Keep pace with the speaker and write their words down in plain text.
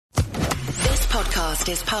podcast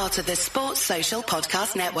is part of the Sports Social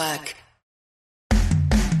Podcast Network.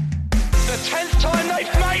 The 10th time they've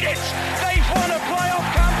made it. They've won a playoff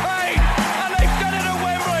campaign, and they've done it at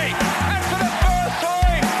Wembley. And for the first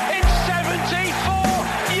time in 74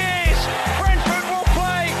 years, Brentford will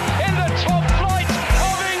play in the top flight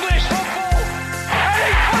of English football. And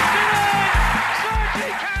he puts it in. Sergi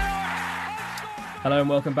Cannon. Hello and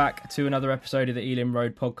welcome back to another episode of the Ealing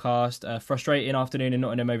Road podcast. A frustrating afternoon in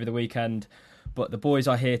Nottingham over the weekend, but the boys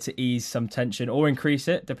are here to ease some tension or increase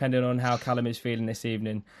it, depending on how Callum is feeling this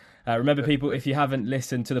evening. Remember, people, if you haven't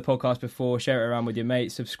listened to the podcast before, share it around with your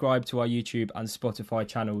mates, subscribe to our YouTube and Spotify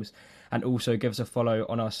channels, and also give us a follow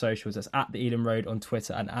on our socials. That's at the Ealing Road on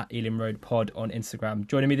Twitter and at Ealing Road Pod on Instagram.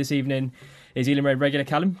 Joining me this evening is Ealing Road regular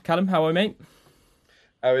Callum. Callum, how are we, mate?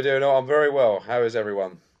 How are we doing? Oh, I'm very well. How is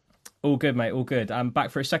everyone? All good, mate, all good. I'm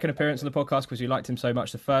back for his second appearance on the podcast because we liked him so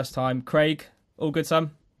much the first time. Craig, all good,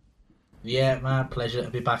 Sam? Yeah, man, pleasure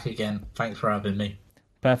to be back again. Thanks for having me.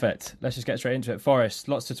 Perfect. Let's just get straight into it. Forrest,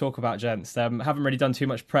 lots to talk about, gents. Haven't really done too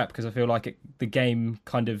much prep because I feel like the game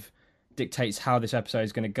kind of dictates how this episode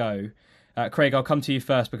is going to go. Craig, I'll come to you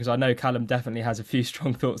first because I know Callum definitely has a few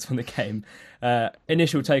strong thoughts on the game.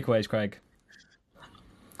 Initial takeaways, Craig.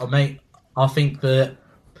 Oh, mate, I think that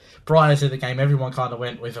prior to the game, everyone kind of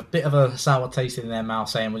went with a bit of a sour taste in their mouth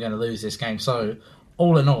saying we're going to lose this game. So,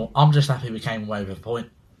 all in all, I'm just happy we came away with a point.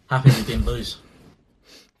 Happy we didn't lose.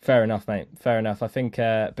 Fair enough, mate. Fair enough. I think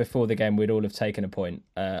before the game, we'd all have taken a point.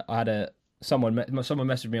 I had someone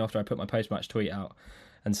messaged me after I put my post-match tweet out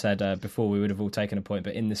and said before we would have all taken a point.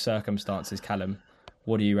 But in the circumstances, Callum,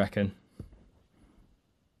 what do you reckon?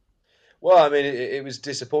 Well, I mean, it was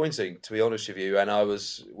disappointing, to be honest with you. And I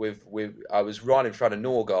was right in front of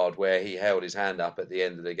Norgard where he held his hand up at the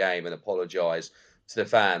end of the game and apologised to the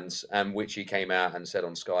fans, and which he came out and said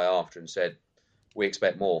on Sky after and said, "We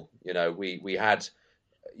expect more." You know, we had,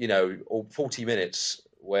 40 minutes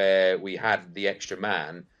where we had the extra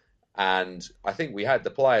man, and I think we had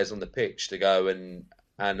the players on the pitch to go and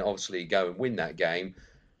obviously go and win that game,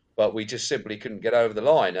 but we just simply couldn't get over the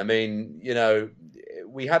line. I mean,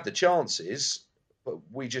 we had the chances, but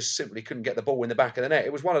we just simply couldn't get the ball in the back of the net.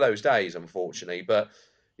 It was one of those days, unfortunately, but,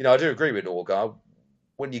 I do agree with Norgard.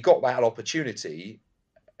 When you got that opportunity,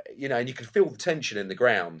 and you could feel the tension in the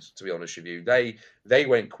ground, to be honest with you. They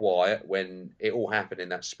went quiet when it all happened in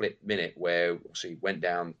that split minute where obviously it went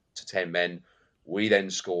down to 10 men. We then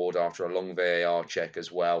scored after a long VAR check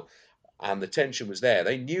as well. And the tension was there.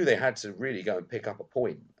 They knew they had to really go and pick up a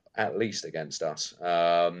point, at least against us.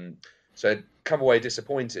 So come away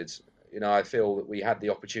disappointed. I feel that we had the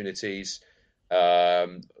opportunities.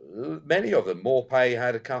 Many of them. Morpay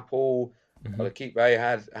had a couple. Keepe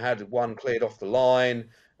had one cleared off the line.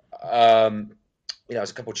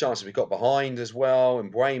 There's a couple of chances we got behind as well,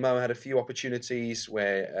 and Bramo had a few opportunities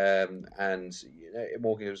where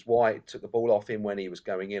Morgan White took the ball off him when he was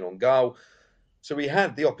going in on goal. So we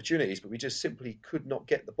had the opportunities, but we just simply could not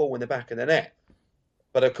get the ball in the back of the net.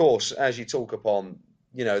 But of course, as you talk upon,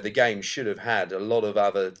 the game should have had a lot of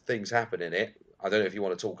other things happen in it. I don't know if you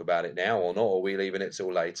want to talk about it now or not, or are we leaving it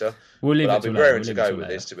till later? We'll leave it till later. I'll be raring to go with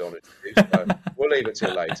this, to be honest with you. So we'll leave it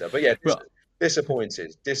till later. But yeah,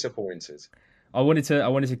 disappointed. I wanted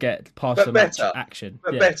to get past the match action.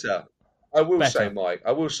 But better. I will say, Mike,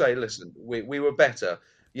 listen, we were better.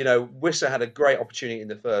 Wissa had a great opportunity in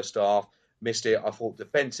the first half, missed it. I thought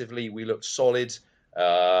defensively we looked solid.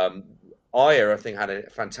 Ayer, I think, had a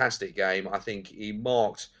fantastic game. I think he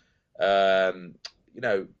marked, Callum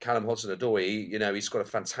Hudson-Odoi, he scored a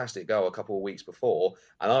fantastic goal a couple of weeks before.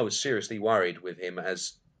 And I was seriously worried with him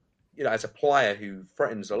as a player who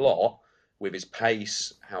threatens a lot with his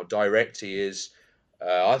pace, how direct he is.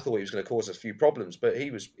 I thought he was going to cause us a few problems, but he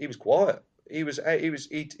was quiet. He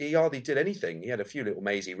hardly did anything. He had a few little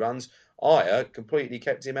mazy runs. Ayer completely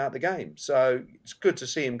kept him out of the game. So it's good to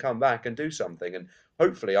see him come back and do something. And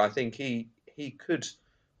hopefully, I think he could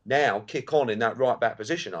now kick on in that right back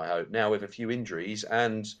position, I hope, now with a few injuries.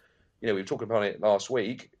 And, we were talking about it last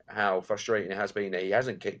week, how frustrating it has been that he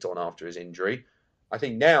hasn't kicked on after his injury. I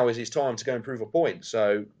think now is his time to go and prove a point.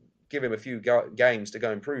 So give him a few games to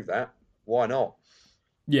go and prove that. Why not?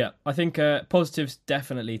 Yeah, I think positives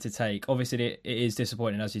definitely to take. Obviously, it is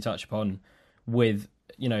disappointing, as you touch upon, with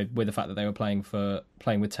the fact that they were playing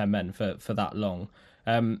with 10 men for that long.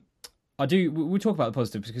 We'll talk about the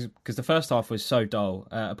positives because the first half was so dull.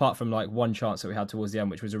 Apart from like one chance that we had towards the end,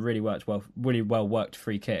 which was a really well worked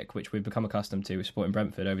free kick, which we've become accustomed to with supporting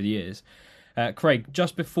Brentford over the years. Craig,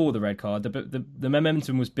 just before the red card, the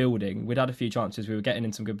momentum was building. We'd had a few chances. We were getting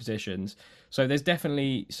in some good positions. So there's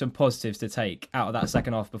definitely some positives to take out of that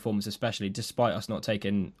second half performance, especially despite us not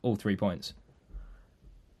taking all 3 points.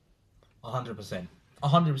 100%.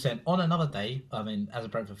 100%. On another day, I mean, as a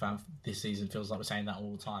Brentford fan, this season feels like we're saying that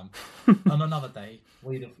all the time. On another day,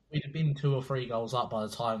 we'd have been 2 or 3 goals up by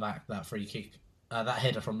the time that free kick, that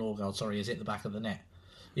header from Norgard, has hit the back of the net.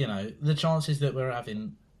 You know, the chances that we're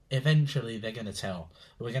having, eventually they're going to tell.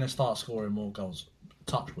 We're going to start scoring more goals.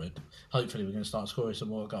 Touch wood. Hopefully we're going to start scoring some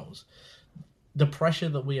more goals. The pressure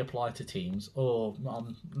that we apply to teams, or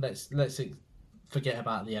let's forget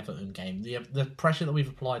about the Everton game. The pressure that we've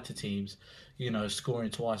applied to teams, scoring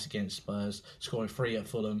twice against Spurs, scoring 3 at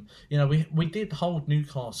Fulham. We did hold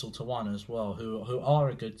Newcastle to 1 as well, who are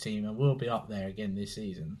a good team and will be up there again this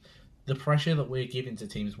season. The pressure that we're giving to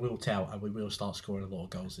teams will tell, and we will start scoring a lot of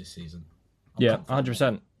goals this season. I'm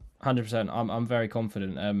 100%. 100%. I'm very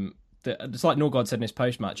confident. It's like Norgard said in his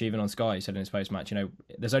post-match, even on Sky, he said in his post-match,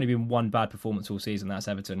 there's only been one bad performance all season, that's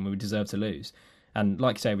Everton, we deserve to lose. And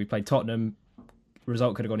like you say, we played Tottenham,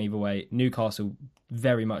 result could have gone either way. Newcastle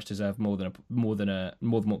very much deserved more than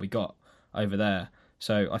what we got over there.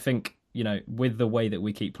 So I think, with the way that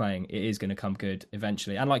we keep playing, it is going to come good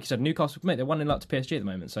eventually. And like you said, Newcastle, mate, they're 1-0 up to PSG at the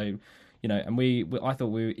moment. So, and I thought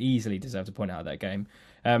we easily deserved a point out of that game.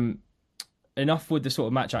 Enough with the sort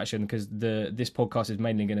of match action, because this podcast is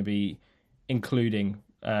mainly going to be including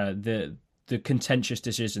the contentious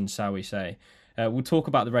decisions, shall we say. We'll talk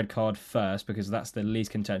about the red card first, because that's the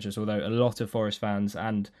least contentious, although a lot of Forest fans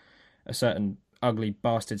and a certain ugly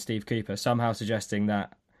bastard Steve Cooper somehow suggesting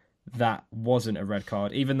that wasn't a red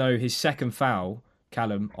card, even though his second foul,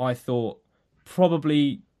 Callum, I thought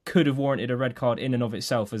probably could have warranted a red card in and of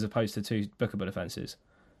itself, as opposed to 2 bookable offences.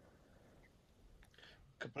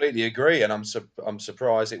 Completely agree, and I'm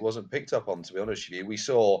surprised it wasn't picked up on. To be honest with you, we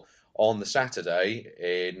saw on the Saturday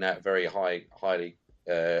in that very highly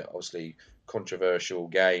obviously controversial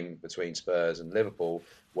game between Spurs and Liverpool,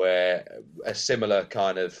 where a similar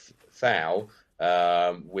kind of foul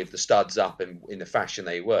with the studs up in the fashion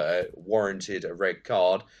they were warranted a red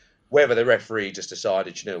card. Whether the referee just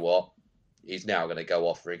decided, he's now going to go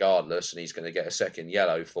off regardless, and he's going to get a second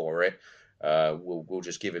yellow for it. We'll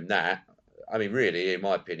just give him that. I mean, really, in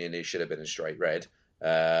my opinion, it should have been a straight red.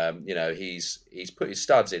 He's put his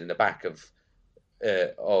studs in the back of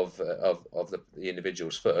the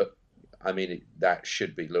individual's foot. I mean, that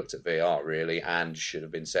should be looked at VAR really, and should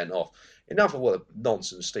have been sent off. Enough of what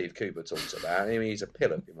nonsense Steve Cooper talks about. I mean, he's a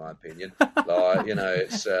pillock, in my opinion.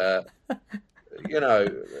 It's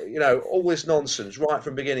all this nonsense right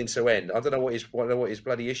from beginning to end. I don't know what his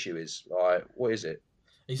bloody issue is. Like, what is it?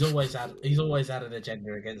 He's always had an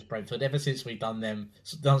agenda against Brentford ever since we've done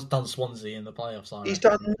Swansea in the playoffs. He's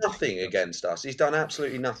done nothing against us. He's done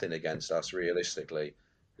absolutely nothing against us, realistically.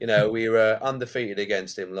 We were undefeated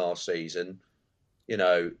against him last season.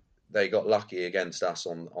 They got lucky against us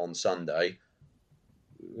on Sunday.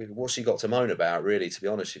 What's he got to moan about, really, to be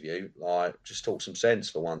honest with you? Like, just talk some sense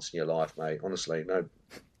for once in your life, mate. Honestly, no,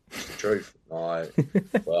 it's the truth. But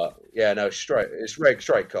yeah, no, it's straight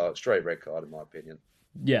red card, in my opinion.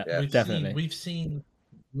 Yeah, definitely. We've seen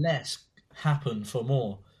less happen for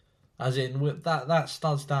more. As in, that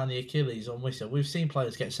studs down the Achilles on Whistle. We've seen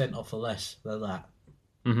players get sent off for less than that.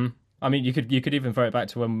 Mm-hmm. I mean, you could even throw it back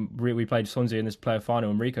to when we played Swansea in this player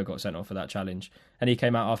final, and Rico got sent off for that challenge, and he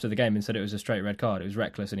came out after the game and said it was a straight red card. It was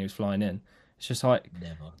reckless, and he was flying in. It's just like,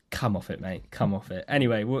 never. Come off it, mate. Come off it.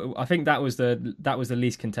 Anyway, I think that was the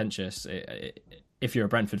least contentious. If you're a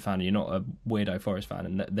Brentford fan, and you're not a weirdo Forest fan,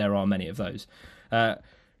 and there are many of those.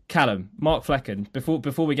 Callum, Mark Flecken.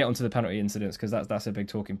 Before we get onto the penalty incidents, because that's a big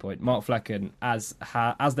talking point. Mark Flecken, as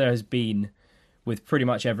there has been with pretty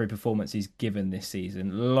much every performance he's given this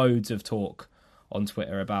season, loads of talk on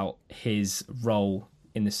Twitter about his role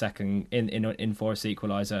in the second in Forest's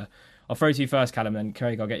equaliser. I'll throw to you first, Callum, then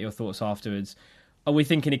Craig, I'll get your thoughts afterwards. Are we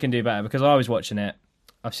thinking he can do better? Because I was watching it,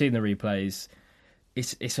 I've seen the replays.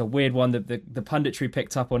 It's a weird one. The punditry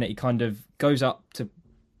picked up on it. He kind of goes up to.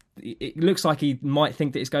 It looks like he might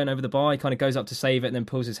think that it's going over the bar. He kind of goes up to save it and then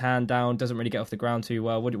pulls his hand down. Doesn't really get off the ground too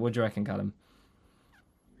well. What do you reckon, Callum?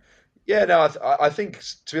 Yeah, no, I think,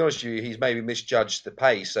 to be honest with you, he's maybe misjudged the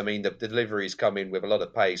pace. I mean, the deliveries come in with a lot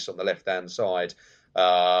of pace on the left-hand side.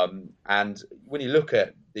 And when you look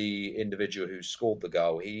at the individual who scored the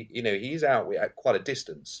goal, he's out at quite a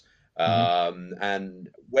distance. And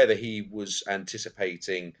whether he was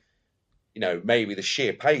anticipating, maybe the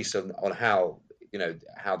sheer pace on how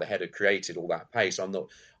the header created all that pace, I'm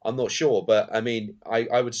not sure. But I mean,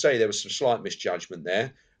 I would say there was some slight misjudgment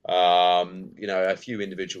there. A few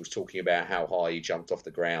individuals talking about how high he jumped off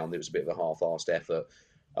the ground. It was a bit of a half-assed effort.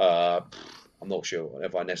 I'm not sure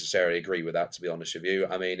if I necessarily agree with that, to be honest with you.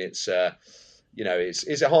 I mean, it's a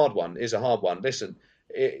hard one. It's a hard one. Listen,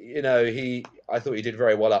 I thought he did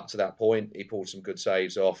very well up to that point. He pulled some good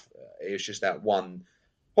saves off. It was just that one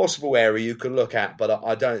possible area you could look at, but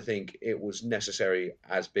I don't think it was necessarily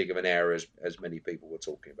as big of an error as many people were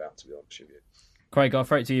talking about, to be honest with you. Craig, I'll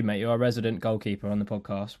throw it to you, mate. You're a resident goalkeeper on the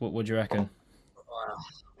podcast. What do you reckon?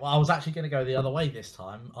 Well, I was actually going to go the other way this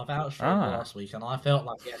time. I vouched for him last week, and I felt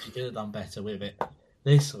like he actually could have done better with it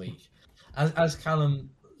this week. As Callum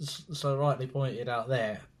so rightly pointed out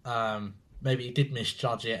there, maybe he did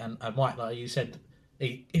misjudge it, and Mike, like you said,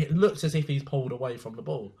 it looks as if he's pulled away from the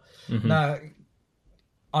ball. Mm-hmm. Now,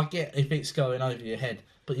 I get if it's going over your head,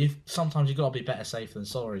 but sometimes you've got to be better safe than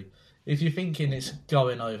sorry. If you're thinking it's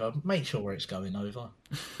going over, make sure it's going over.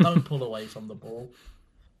 Don't pull away from the ball.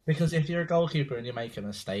 Because if you're a goalkeeper and you make a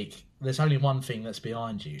mistake, there's only one thing that's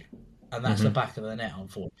behind you, and that's the back of the net,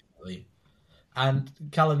 unfortunately. And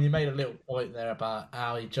Callum, you made a little point there about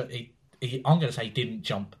how I'm going to say he didn't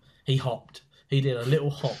jump. He hopped. He did a little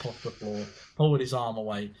hop off the floor, pulled his arm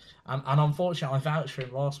away. And unfortunately, I vouched for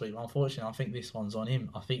him last week. Unfortunately, I think this one's on him.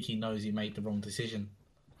 I think he knows he made the wrong decision.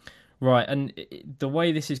 Right, and the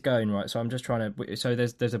way this is going, right. So I'm just trying to. So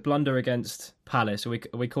there's a blunder against Palace. Are we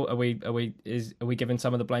giving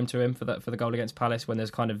some of the blame to him for the goal against Palace when there's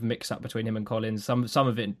kind of mix up between him and Collins? Some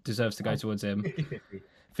of it deserves to go towards him.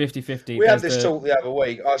 50-50. We had this talk the other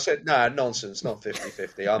week. I said, no, nonsense, not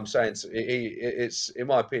 50-50. I'm saying it's in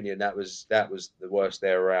my opinion that was the worst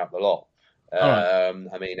error out the lot. Right.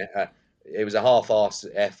 I mean, it was a half-assed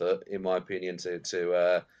effort, in my opinion,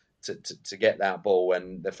 to get that ball,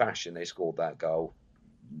 and the fashion they scored that goal.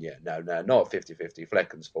 Yeah, no, not 50-50.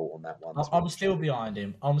 Flecken's fault on that one. I'm still behind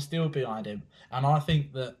him. And I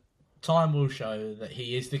think that time will show that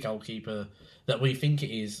he is the goalkeeper that we think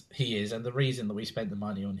he is, and the reason that we spent the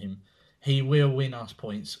money on him. He will win us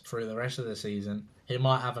points through the rest of the season. He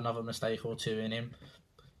might have another mistake or two in him.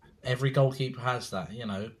 Every goalkeeper has that,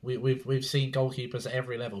 We've seen goalkeepers at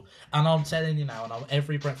every level. And I'm telling you now, and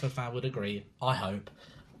every Brentford fan would agree, I hope,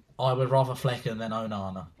 I would rather Flecken than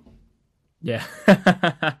Onana. Yeah.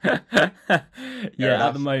 Yeah,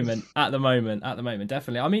 at the moment,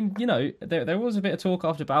 definitely. I mean, there was a bit of talk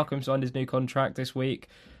after Balcom signed his new contract this week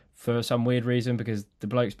for some weird reason, because the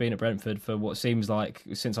bloke's been at Brentford for what seems like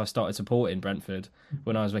since I started supporting Brentford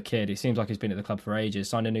when I was a kid. It seems like he's been at the club for ages.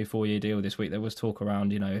 Signed a new 4-year deal this week. There was talk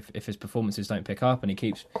around, if his performances don't pick up and he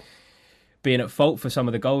keeps being at fault for some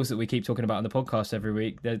of the goals that we keep talking about on the podcast every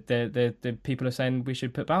week, the people are saying we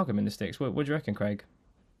should put Balcom in the sticks. What do you reckon, Craig?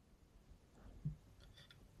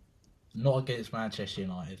 Not against Manchester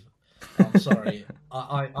United. I'm sorry.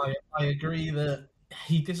 I agree that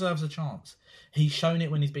he deserves a chance. He's shown it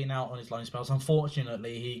when he's been out on his loan spells.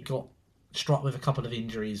 Unfortunately, he got struck with a couple of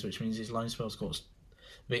injuries, which means his loan spells got a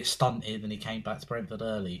bit stunted and he came back to Brentford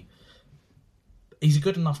early. He's a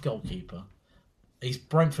good enough goalkeeper. He's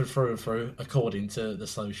Brentford through and through, according to the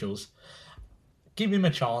socials. Give him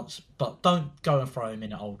a chance, but don't go and throw him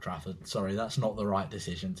in at Old Trafford. Sorry, that's not the right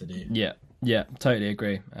decision to do. Yeah, totally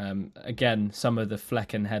agree. Again, some of the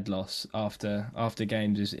Flecken head loss after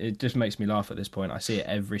games it just makes me laugh at this point. I see it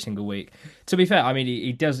every single week. To be fair, I mean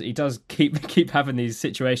he does keep having these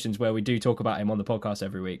situations where we do talk about him on the podcast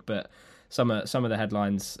every week, but some of the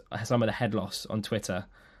headlines, some of the head loss on Twitter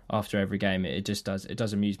after every game, it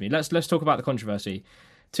does amuse me. Let's talk about the controversy.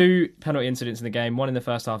 2 penalty incidents in the game. One in the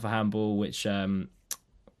first half, a handball, which I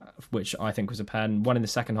think was a pen. One in the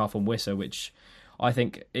second half on Wissa, which I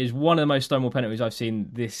think is one of the most stonewall penalties I've seen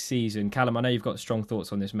this season. Callum, I know you've got strong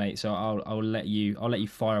thoughts on this, mate, so I'll let you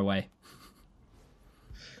fire away.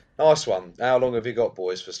 Nice one. How long have you got,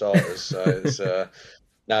 boys, for starters? So it's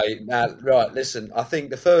now right. Listen, I think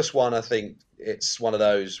the first one, it's one of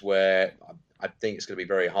those where I think it's going to be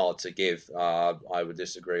very hard to give. I would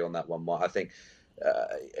disagree on that one. I think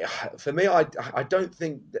for me, I don't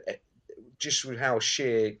think that, just with how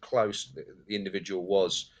sheer close the individual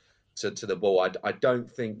was to the ball, I don't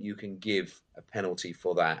think you can give a penalty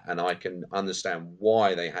for that, and I can understand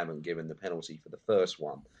why they haven't given the penalty for the first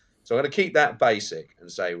one. So I'm going to keep that basic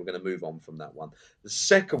and say we're going to move on from that one. The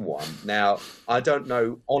second one, now, I don't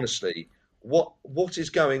know, honestly, what is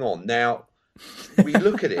going on. Now, we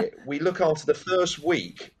look at it, we look after the first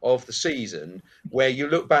week of the season, where you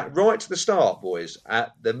look back right to the start, boys,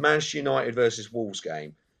 at the Manchester United versus Wolves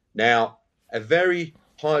game. Now, a very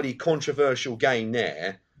highly controversial game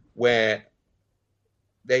there, where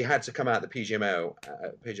they had to come out the PGMO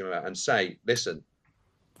and say, listen,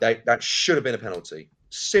 that should have been a penalty.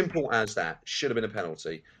 Simple as that. Should have been a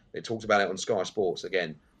penalty. They talked about it on Sky Sports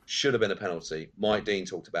again. Should have been a penalty. Mike Dean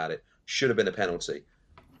talked about it. Should have been a penalty.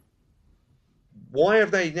 Why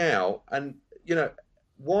have they now? And,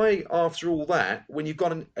 why after all that, when you've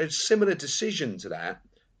got a similar decision to that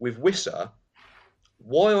with Wissa,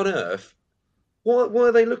 why on earth? What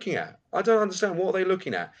are they looking at? I don't understand. What are they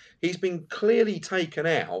looking at? He's been clearly taken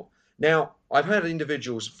out. Now, I've had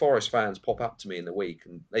individuals, Forest fans, pop up to me in the week,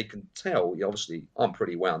 and they can tell, obviously, I'm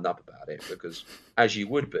pretty wound up about it because, as you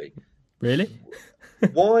would be. Really?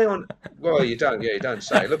 Why on? Well, you don't. Yeah, you don't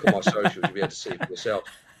say. Look at my socials; you'll be able to see for yourself.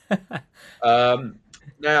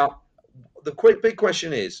 Now, the big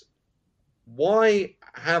question is, why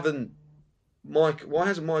hasn't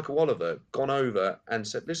Michael Oliver gone over and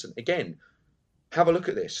said, "Listen, again, have a look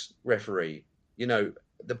at this, referee. The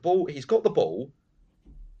ball. He's got the ball.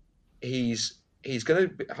 He's going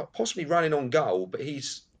to be possibly running on goal, but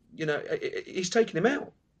he's taking him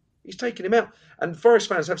out. He's taking him out." And Forest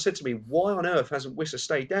fans have said to me, "Why on earth hasn't Wissa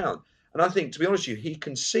stayed down?" And I think, to be honest with you, he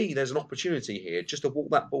can see there's an opportunity here just to walk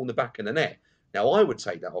that ball in the back of the net. Now, I would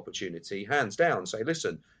take that opportunity hands down. Say,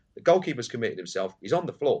 listen, the goalkeeper's committed himself. He's on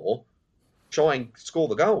the floor. Try and score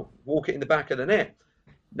the goal. Walk it in the back of the net.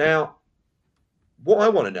 Now, what I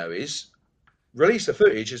want to know is, release the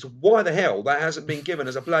footage as to why the hell that hasn't been given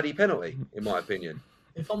as a bloody penalty, in my opinion.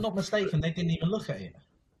 If I'm not mistaken, they didn't even look at it.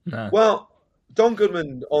 No. Well, Don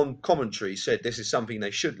Goodman on commentary said this is something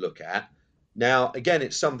they should look at. Now, again,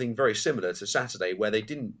 it's something very similar to Saturday where they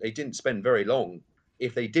didn't spend very long.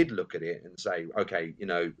 If they did look at it and say, okay,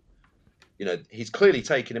 he's clearly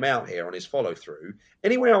taking him out here on his follow through.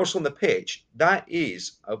 Anywhere else on the pitch, that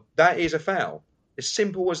is a foul. As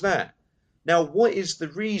simple as that. Now, what is the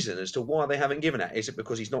reason as to why they haven't given that? Is it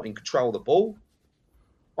because he's not in control of the ball?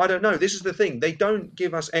 I don't know. This is the thing. They don't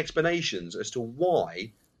give us explanations as to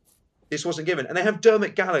why this wasn't given. And they have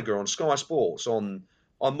Dermot Gallagher on Sky Sports on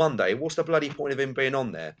Monday. What's the bloody point of him being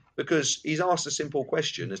on there? Because he's asked a simple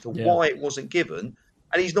question as to why it wasn't given,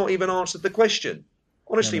 and he's not even answered the question.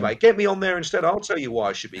 Honestly, mate, get me on there instead. I'll tell you why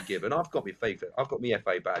I should be given. I've got my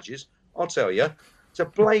FA badges. I'll tell you. It's a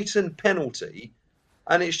blatant penalty,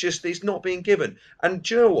 and it's not being given. And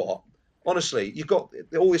do you know what? Honestly, you've got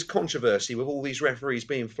all this controversy with all these referees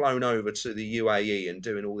being flown over to the UAE and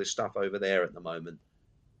doing all this stuff over there at the moment.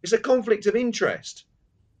 It's a conflict of interest.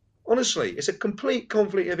 Honestly, it's a complete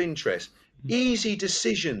conflict of interest. Easy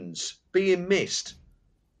decisions being missed.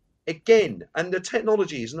 Again, and the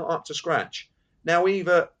technology is not up to scratch. Now,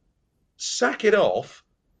 either sack it off,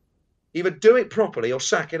 either do it properly or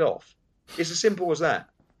sack it off. It's as simple as that.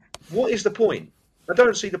 What is the point? I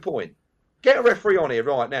don't see the point. Get a referee on here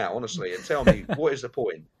right now, honestly, and tell me what is the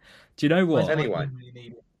point. Do you know what? Anyway,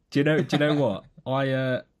 do you know what?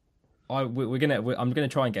 I'm gonna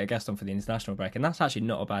try and get a guest on for the international break, and that's actually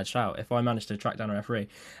not a bad shout if I manage to track down a referee.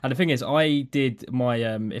 And the thing is, I did my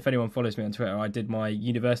if anyone follows me on Twitter, I did my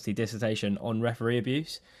university dissertation on referee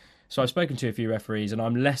abuse. So I've spoken to a few referees, and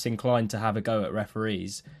I'm less inclined to have a go at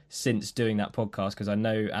referees since doing that podcast, because I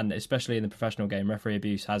know, and especially in the professional game, referee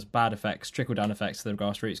abuse has bad effects, trickle-down effects to the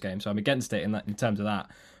grassroots game. So I'm against it in terms of that.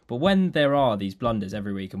 But when there are these blunders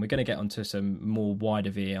every week, and we're going to get onto some more wider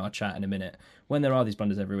VAR chat in a minute, when there are these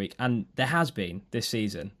blunders every week, and there has been this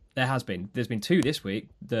season, there's been two this week,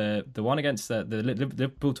 the one against the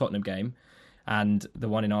Liverpool-Tottenham game and the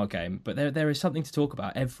one in our game. But there is something to talk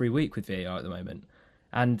about every week with VAR at the moment.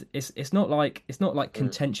 And it's not like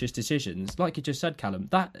contentious decisions, like you just said, Callum.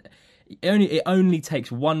 That it only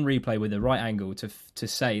takes one replay with the right angle to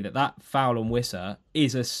say that foul on Wissa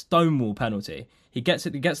is a stonewall penalty. He gets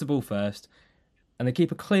the ball first, and the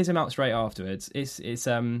keeper clears him out straight afterwards. It's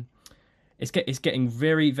getting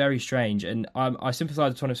very, very strange. And I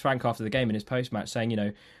sympathised with Thomas Frank after the game in his post match,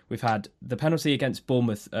 saying, we've had the penalty against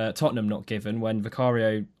Bournemouth, Tottenham not given when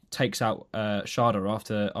Vicario takes out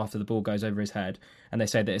Sharda after the ball goes over his head, and they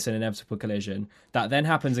say that it's an inevitable collision. That then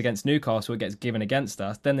happens against Newcastle, it gets given against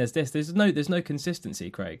us. Then there's this. There's no consistency,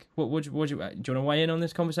 Craig. Do you want to weigh in on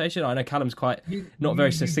this conversation? I know Callum's not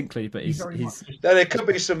very succinctly, but he's. There could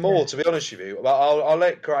be some more, to be honest with you. But I'll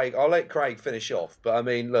let Craig finish off. But I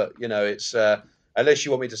mean, look, it's unless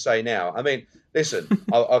you want me to say now. I mean, listen.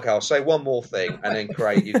 I'll say one more thing, and then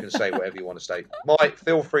Craig, you can say whatever you want to say. Mike,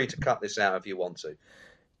 feel free to cut this out if you want to.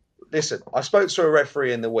 Listen, I spoke to a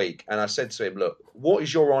referee in the week, and I said to him, look, what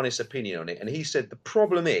is your honest opinion on it? And he said, the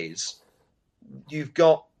problem is you've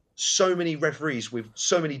got so many referees with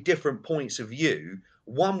so many different points of view.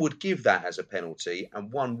 One would give that as a penalty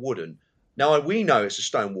and one wouldn't. Now, we know it's a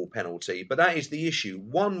stonewall penalty, but that is the issue.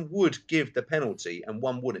 One would give the penalty and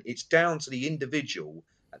one wouldn't. It's down to the individual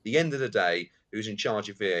at the end of the day who's in charge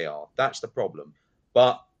of VAR. That's the problem.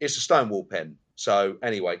 But it's a stonewall pen. So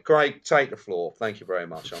anyway, Craig, take the floor. Thank you very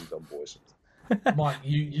much. I'm done, boys. Mike,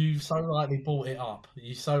 you so rightly brought it up.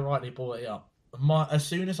 as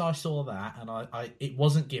soon as I saw that and it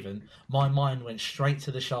wasn't given, my mind went straight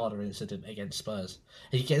to the Sharda incident against Spurs.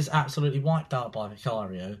 He gets absolutely wiped out by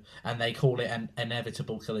Vicario, and they call it an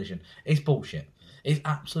inevitable collision. It's bullshit. It's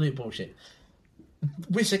absolute bullshit.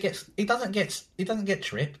 Wissa he doesn't get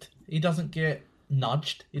tripped. He doesn't get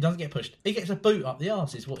nudged. He doesn't get pushed. He gets a boot up the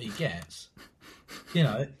arse is what he gets. You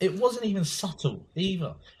know, it wasn't even subtle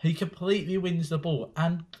either. He completely wins the ball,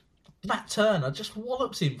 and Matt Turner just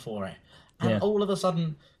wallops him for it. And all of a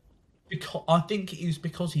sudden, I think it is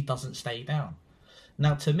because he doesn't stay down.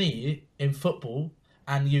 Now, to me, in football,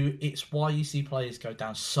 it's why you see players go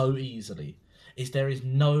down so easily, is there is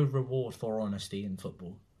no reward for honesty in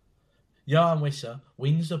football. Johan Wissa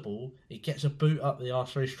wins the ball, he gets a boot up the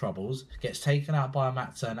arse for his troubles, gets taken out by a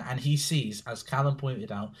Matt Turner, and he sees, as Callum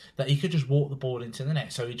pointed out, that he could just walk the ball into the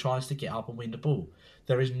net, so he tries to get up and win the ball.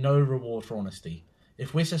 There is no reward for honesty.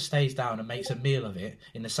 If Wissa stays down and makes a meal of it,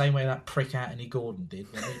 in the same way that prick Anthony Gordon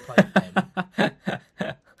did when he played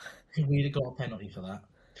them, we'd have got a penalty for that.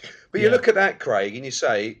 But you look at that, Craig, and you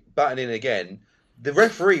say, butting in again, the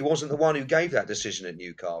referee wasn't the one who gave that decision at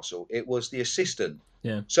Newcastle. It was the assistant.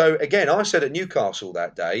 Yeah. So, again, I said at Newcastle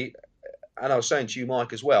that day, and I was saying to you,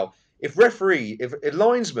 Mike, as well, if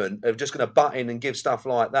linesmen are just going to butt in and give stuff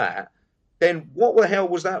like that, then what the hell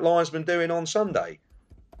was that linesman doing on Sunday?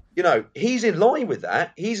 You know, he's in line with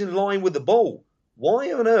that. He's in line with the ball.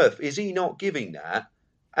 Why on earth is he not giving that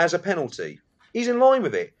as a penalty? He's in line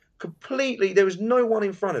with it completely. There was no one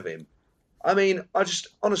in front of him. I mean,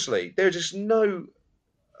 honestly, there's just no.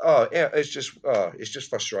 It's just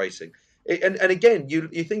frustrating. And again,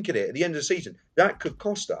 you think of it at the end of the season, that could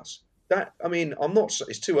cost us.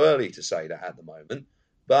 It's too early to say that at the moment,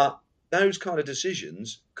 but those kind of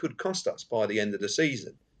decisions could cost us by the end of the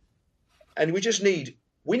season. And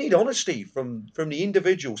we need honesty from the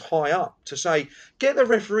individuals high up to say, get the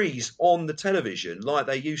referees on the television like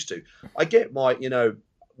they used to. I get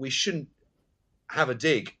we shouldn't have a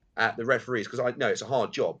dig at the referees because I know it's a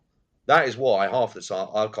hard job. That is why half the time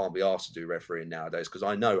I can't be asked to do refereeing nowadays because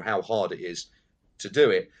I know how hard it is to do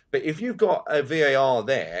it. But if you've got a VAR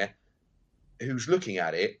there who's looking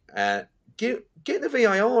at it, get the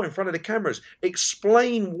VAR in front of the cameras.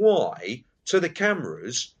 Explain why to the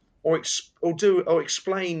cameras, or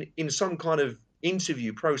explain in some kind of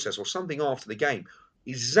interview process or something after the game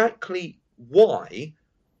exactly why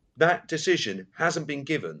that decision hasn't been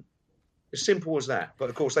given. As simple as that. But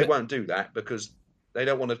of course, they won't do that because they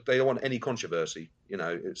don't want any controversy. You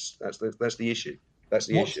know, that's the issue. That's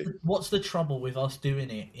the issue. What's the trouble with us doing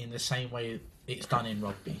it in the same way it's done in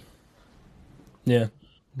rugby? Yeah.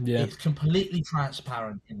 It's completely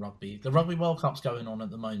transparent in rugby. The Rugby World Cup's going on at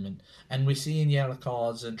the moment, and we're seeing yellow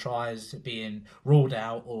cards and tries being ruled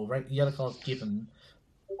out or yellow cards given.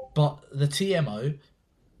 But the TMO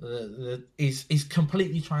is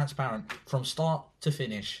completely transparent from start to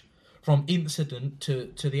finish. From incident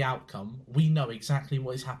to the outcome, we know exactly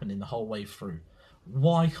what is happening the whole way through.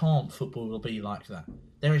 Why can't football be like that?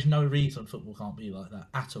 There is no reason football can't be like that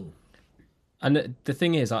at all. And the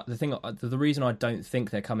thing is, the reason I don't think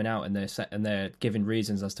they're coming out and they're giving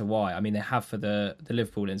reasons as to why. I mean, they have for the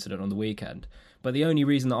Liverpool incident on the weekend, but the only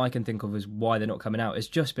reason that I can think of is why they're not coming out is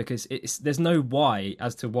just because there's no why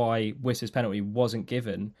as to why Wissa's penalty wasn't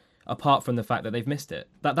given. Apart from the fact that they've missed it.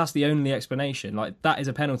 That's the only explanation. Like, that is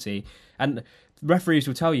a penalty. And referees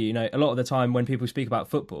will tell you, a lot of the time when people speak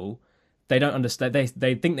about football, they don't understand.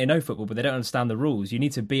 They think they know football, but they don't understand the rules. You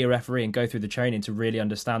need to be a referee and go through the training to really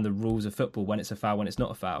understand the rules of football, when it's a foul, when it's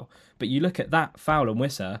not a foul. But you look at that foul on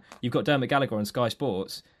Wissa, you've got Dermot Gallagher on Sky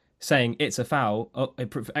Sports saying it's a foul,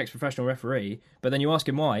 ex-professional referee, but then you ask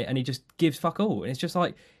him why, and he just gives fuck all. And it's just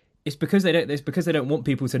like, it's because they don't want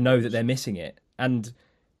people to know that they're missing it. And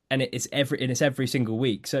it's every single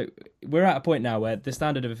week. So we're at a point now where the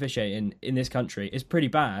standard of officiating in this country is pretty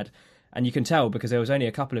bad, and you can tell because there was only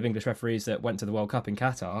a couple of English referees that went to the World Cup in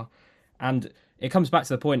Qatar, and it comes back to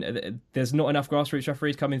the point that there's not enough grassroots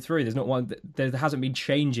referees coming through. There hasn't been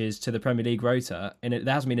changes to the Premier League rota, and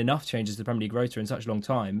there hasn't been enough changes to the Premier League rota in such a long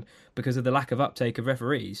time because of the lack of uptake of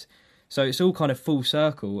referees. So it's all kind of full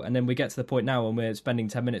circle, and then we get to the point now when we're spending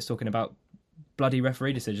 10 minutes talking about bloody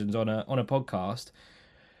referee decisions on a podcast.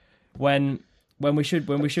 When we should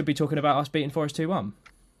be talking about us beating Forest 2-1.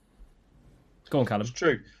 Go on, Callum. It's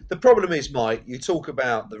true. The problem is, Mike, you talk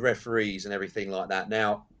about the referees and everything like that.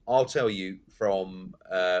 Now, I'll tell you from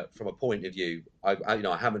a point of view. I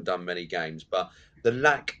haven't done many games, but the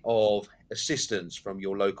lack of assistance from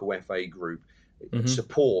your local FA group,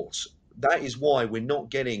 support, that is why we're not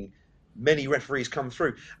getting many referees come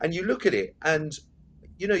through. And you look at it, and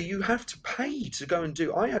you have to pay to go and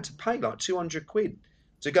do. I had to pay like £200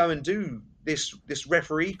 to go and do this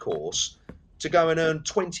referee course to go and earn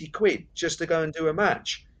 20 quid just to go and do a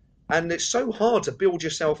match. And it's so hard to build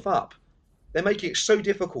yourself up. They're making it so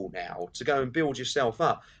difficult now to go and build yourself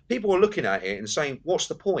up. People are looking at it and saying, what's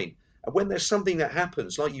the point? And when there's something that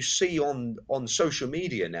happens, like you see on social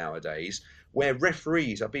media nowadays, where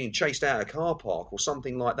referees are being chased out of a car park or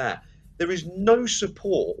something like that, there is no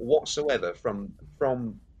support whatsoever from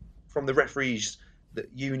the referees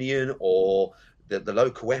union or the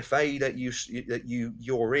local FA that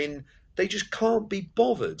you're in. They just can't be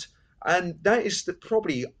bothered, and that is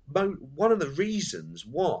probably one of the reasons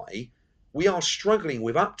why we are struggling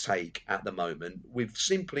with uptake at the moment, with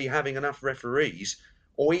simply having enough referees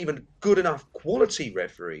or even good enough quality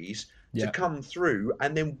referees to come through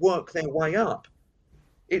and then work their way up.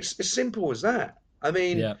 It's as simple as that. I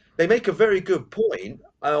mean, they make a very good point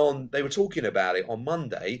they were talking about it on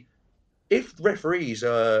Monday. If referees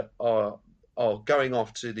are going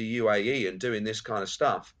off to the UAE and doing this kind of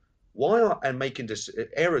stuff, and making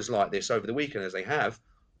errors like this over the weekend as they have,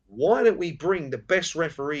 why don't we bring the best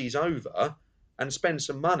referees over and spend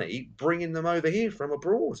some money bringing them over here from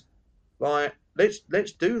abroad? Like,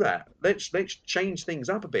 let's do that. Let's change things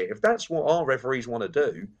up a bit. If that's what our referees want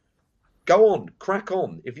to do, go on, crack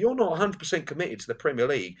on. If you're not 100% committed to the Premier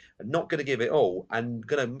League and not going to give it all and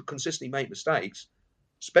going to consistently make mistakes,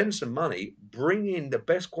 spend some money, bring in the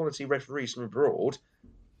best quality referees from abroad,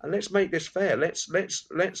 and let's make this fair. Let's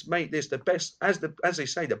make this the best, as they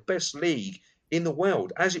say, the best league in the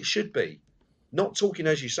world, as it should be. Not talking,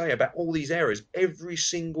 as you say, about all these errors every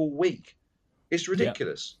single week. It's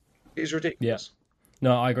ridiculous. It's ridiculous. Yeah.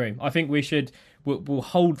 No, I agree. I think we'll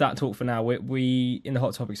hold that talk for now. We in the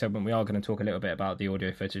hot topic segment, we are going to talk a little bit about the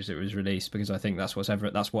audio footage that was released, because I think that's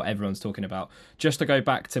what everyone's talking about. Just to go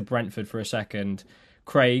back to Brentford for a second,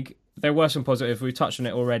 Craig, there were some positives. We touched on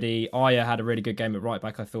it already. Aya had a really good game at right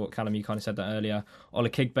back, I thought. Callum, you kind of said that earlier. Ola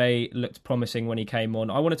Kigbe looked promising when he came on.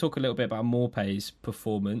 I want to talk a little bit about Maupay's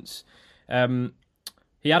performance.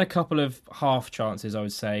 He had a couple of half chances, I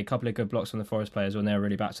would say, a couple of good blocks from the Forest players when they were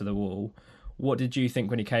really back to the wall. What did you think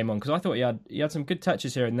when he came on? Because I thought he had some good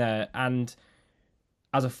touches here and there. And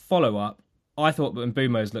as a follow-up, I thought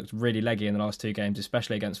Mbeumo's looked really leggy in the last two games,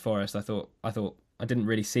 especially against Forest. I didn't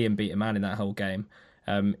really see him beat a man in that whole game.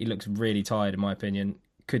 He looks really tired, in my opinion.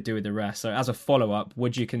 Could do with the rest. So as a follow-up,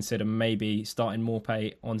 would you consider maybe starting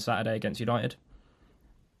Maupay on Saturday against United?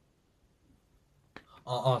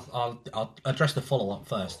 I'll address the follow-up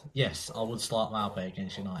first. Yes, I would start Maupay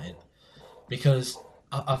against United, because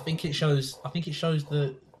I think it shows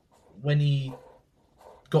that when he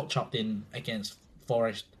got chucked in against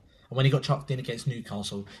Forest and when he got chucked in against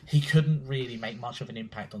Newcastle, he couldn't really make much of an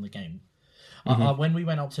impact on the game. Mm-hmm. When we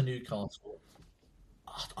went up to Newcastle,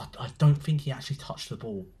 I don't think he actually touched the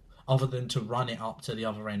ball other than to run it up to the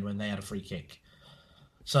other end when they had a free kick.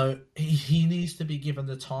 So he needs to be given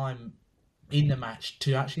the time in the match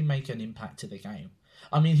to actually make an impact to the game.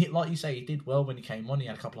 I mean, like you say, he did well when he came on. He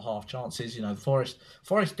had a couple of half chances. You know, Forest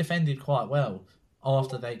defended quite well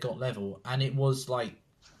after they got level, and it was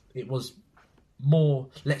more,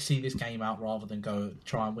 let's see this game out rather than go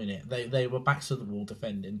try and win it. They were backs to the wall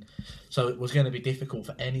defending, so it was going to be difficult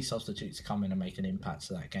for any substitute to come in and make an impact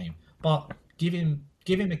to that game. But give him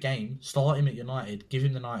a game, start him at United, give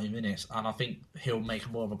him the 90 minutes, and I think he'll make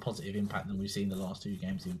more of a positive impact than we've seen the last two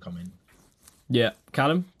games he'll come in. Yeah.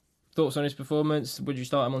 Callum, thoughts on his performance? Would you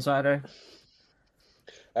start him on Saturday?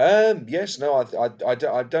 Yes, no,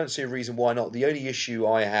 I don't see a reason why not. The only issue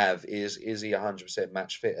I have is he 100%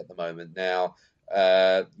 match fit at the moment? Now,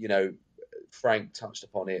 Frank touched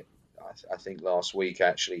upon it, I think last week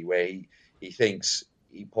actually, where he thinks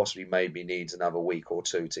he possibly maybe needs another week or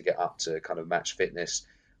two to get up to kind of match fitness.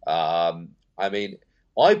 I mean,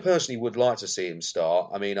 I personally would like to see him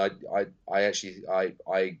start. I mean, I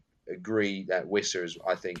agree that Wissa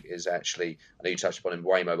is actually, I know you touched upon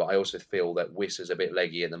Mbeumo, but I also feel that Wissa's a bit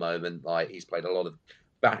leggy at the moment. Like, he's played a lot of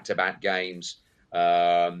back-to-back games,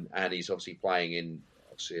 and he's obviously playing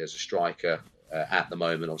as a striker at the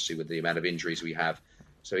moment, obviously with the amount of injuries we have.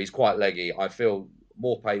 So he's quite leggy. I feel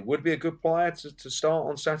Maupay would be a good player to start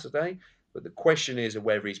on Saturday, but the question is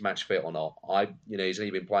whether he's match fit or not. He's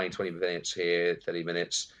only been playing 20 minutes here, 30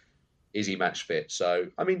 minutes. Is he match fit? So,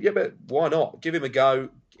 I mean, yeah, but why not? Give him a go.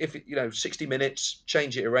 If 60 minutes,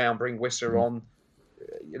 change it around, bring Wissa on.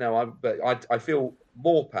 I feel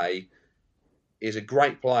Maupay is a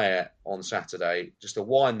great player on Saturday, just to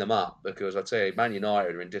wind them up, because I tell you, Man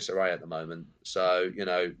United are in disarray at the moment. So,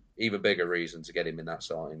 even bigger reason to get him in that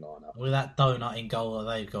starting lineup. With that donut in goal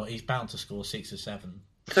that they've got, he's bound to score 6 or 7.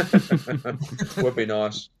 Would be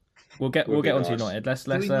nice. We'll get on to United. Let's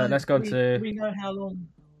go on to. Do we know how long?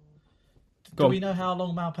 Do we know how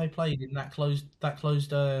long Maupay played in that closed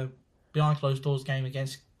behind closed doors game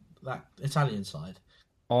against that Italian side?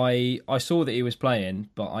 I saw that he was playing,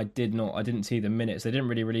 but I didn't see the minutes. They didn't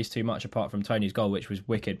really release too much apart from Tony's goal, which was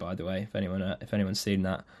wicked, by the way. If anyone's seen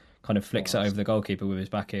that, kind of flicks it over the goalkeeper with his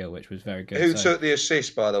back heel, which was very good. Who took the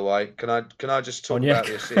assist, by the way? Can I just talk about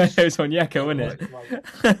the assist? It was Onyeka, wasn't it?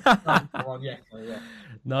 Onyeka, yeah.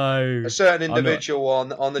 No, a certain individual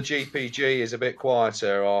on the GPG is a bit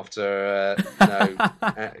quieter after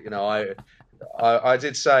I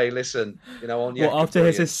did say, listen, on after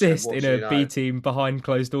his assist in a B team behind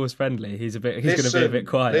closed doors friendly, he's going to be a bit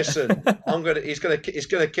quiet. Listen, he's going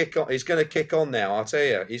to kick on. He's going to kick on now. I'll tell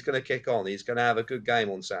you, he's going to kick on. He's going to have a good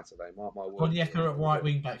game on Saturday. Mark my word. Onyeka at right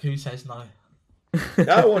wing back. Who says no?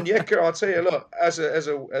 No, Onyeka, I'll tell you. Look, as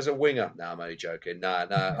a winger. No, I'm only joking.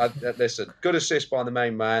 No. Listen, good assist by the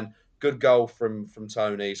main man. Good goal from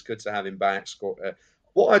Tony. It's good to have him back.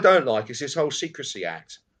 What I don't like is this whole secrecy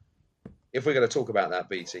act. If we're going to talk about that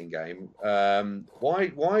B team game,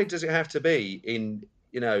 why does it have to be in?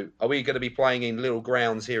 Are we going to be playing in little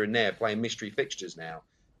grounds here and there, playing mystery fixtures now?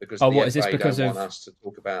 Because is this because don't want us to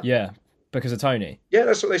talk about? Yeah, because of Tony. Yeah,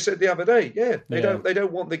 that's what they said the other day. Yeah, they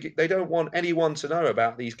don't want anyone to know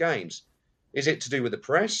about these games. Is it to do with the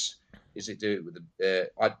press? Is it to do with the?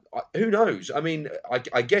 Who knows? I mean,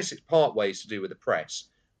 I guess it's part ways to do with the press.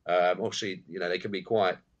 Obviously, they can be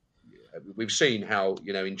quite. We've seen how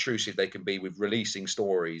intrusive they can be with releasing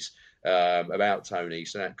stories about Tony,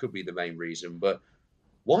 so that could be the main reason. But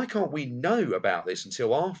why can't we know about this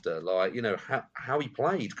until after, how he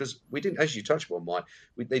played? Because we didn't, as you touched on, Mike,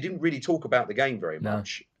 they didn't really talk about the game very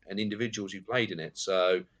much and individuals who played in it.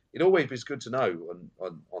 So it always is good to know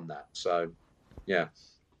on that. So yeah.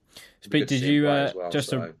 Did you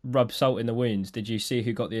to rub salt in the wounds? Did you see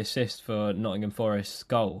who got the assist for Nottingham Forest's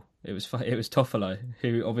goal? It was Toffolo,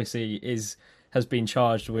 who obviously has been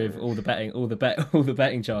charged with all the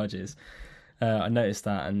betting charges. I noticed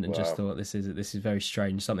that and just thought this is very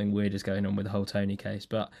strange. Something weird is going on with the whole Tony case.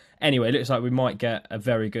 But anyway, it looks like we might get a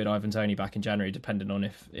very good Ivan Toney back in January, depending on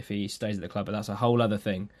if he stays at the club. But that's a whole other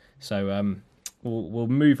thing. So we'll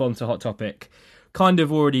move on to Hot Topic. Kind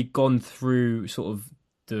of already gone through sort of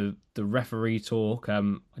the referee talk.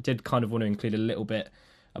 I did kind of want to include a little bit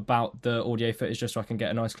about the audio footage just so I can get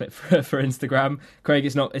a nice clip for Instagram. Craig,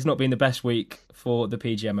 it's not been the best week for the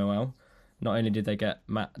PGMOL. Not only did they get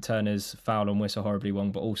Matt Turner's foul on whistle horribly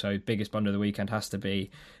wrong, but also biggest blunder of the weekend has to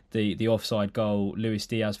be the offside goal, Luis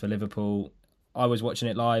Diaz for Liverpool. I was watching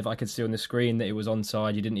it live. I could see on the screen that it was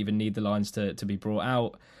onside. You didn't even need the lines to be brought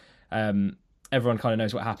out. Everyone kind of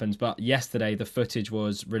knows what happens. But yesterday, the footage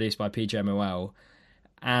was released by PGMOL.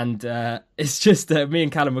 And it's just me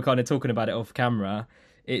and Callum were kind of talking about it off camera.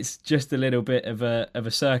 It's just a little bit of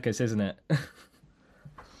a circus, isn't it?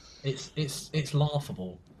 It's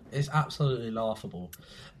laughable. It's absolutely laughable.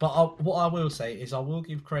 But what I will say is I will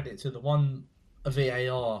give credit to the one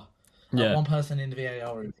VAR, one person in the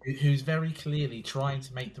VAR room who's very clearly trying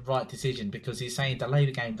to make the right decision because he's saying delay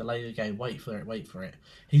the game, wait for it.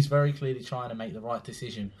 He's very clearly trying to make the right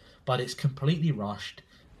decision, but it's completely rushed.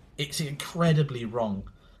 It's incredibly wrong.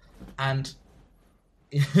 And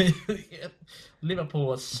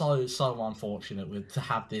Liverpool are so unfortunate to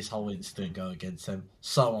have this whole incident go against them.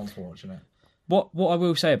 So unfortunate. What I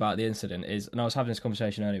will say about the incident is, and I was having this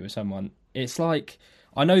conversation earlier with someone, it's like,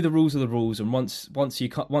 I know the rules are the rules, and once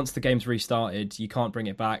the game's restarted, you can't bring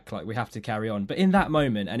it back. Like, we have to carry on. But in that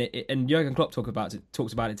moment, and Jurgen Klopp talks about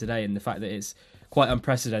it today, and the fact that it's quite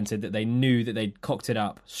unprecedented that they knew that they'd cocked it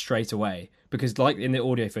up straight away. Because, like in the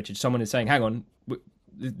audio footage, someone is saying, "Hang on,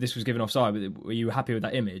 this was given offside. Were you happy with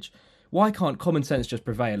that image?" Why can't common sense just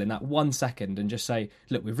prevail in that 1 second and just say,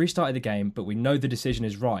 "Look, we've restarted the game, but we know the decision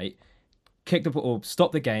is right. Kick the ball,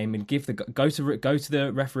 stop the game, and go to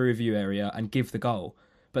the referee review area and give the goal."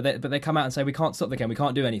 But they come out and say, "We can't stop the game. We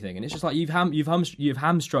can't do anything." And it's just like you've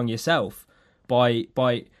hamstrung yourself by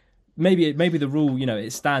maybe the rule,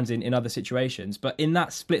 it stands in other situations, but in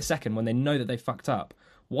that split second when they know that they fucked up,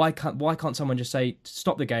 why can't someone just say,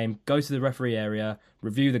 "Stop the game, go to the referee area,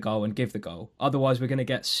 review the goal, and give the goal"? Otherwise, we're going to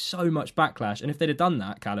get so much backlash. And if they'd have done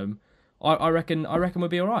that, Callum, I reckon we'd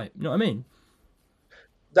be all right. You know what I mean?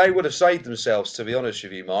 They would have saved themselves, to be honest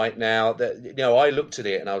with you, Mike. Now, I looked at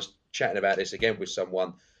it and I was chatting about this again with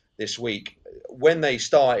someone this week. When they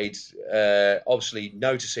started, obviously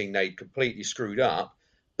noticing they'd completely screwed up,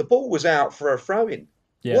 the ball was out for a throw-in.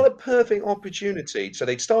 Yeah. What a perfect opportunity. So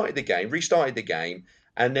they'd restarted the game,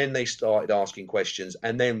 and then they started asking questions.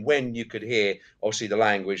 And then when you could hear, obviously, the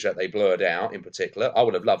language that they blurred out in particular, I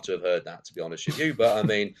would have loved to have heard that, to be honest with you. But, I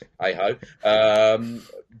mean, hey-ho.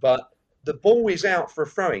 But the ball is out for a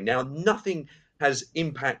throw-in. Now, nothing has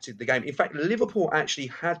impacted the game. In fact, Liverpool actually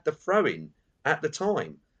had the throw-in at the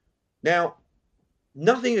time. Now,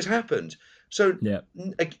 nothing has happened. So Yeah.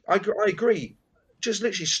 I agree. Just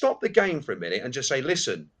literally stop the game for a minute and just say,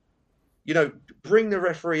 listen, bring the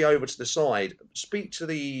referee over to the side, speak to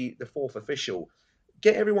the fourth official,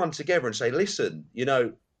 get everyone together and say, listen,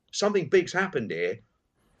 something big's happened here.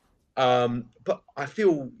 But I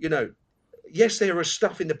feel, yes, there is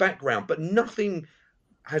stuff in the background, but nothing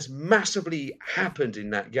has massively happened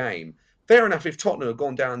in that game. Fair enough if Tottenham had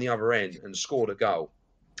gone down the other end and scored a goal.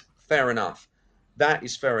 Fair enough. That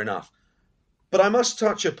is fair enough. But I must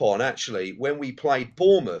touch upon, actually, when we played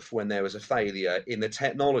Bournemouth, when there was a failure in the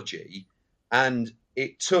technology, and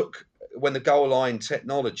it took, when the goal line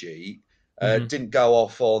technology didn't go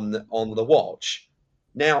off on the watch.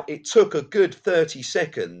 Now, it took a good 30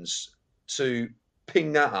 seconds to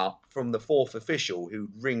ping that up from the fourth official who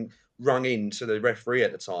rung in to the referee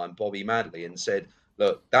at the time, Bobby Madley, and said,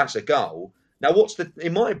 look, that's a goal. Now,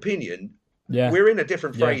 in my opinion, we're in a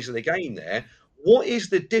different phase of the game there. What is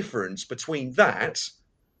the difference between that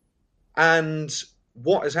and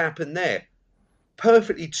what has happened there?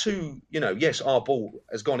 Perfectly yes, our ball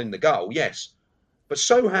has gone in the goal, yes. But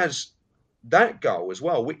so has that goal as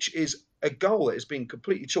well, which is a goal that has been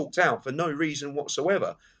completely chalked out for no reason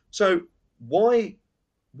whatsoever. So what's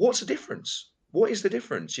the difference? What is the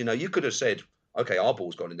difference? You could have said, okay, our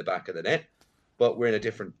ball's gone in the back of the net, but we're in a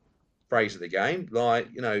different phase of the game,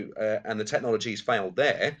 and the technology's failed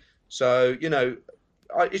there. So,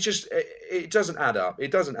 it doesn't add up. It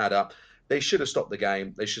doesn't add up. They should have stopped the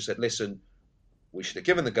game. They should have said, listen, we should have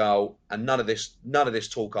given the goal and none of this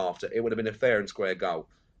talk after. It would have been a fair and square goal.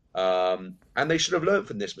 And they should have learned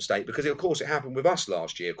from this mistake because, of course, it happened with us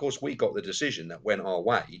last year. Of course, we got the decision that went our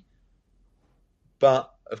way. But,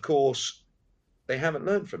 of course, they haven't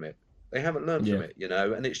learned from it. They haven't learned from it,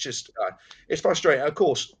 and it's just, it's frustrating. Of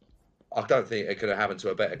course, I don't think it could have happened to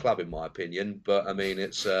a better club, in my opinion. But I mean,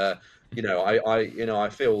 it's I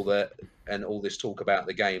feel that, and all this talk about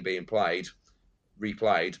the game being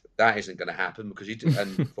replayed, that isn't going to happen because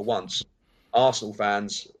and for once, Arsenal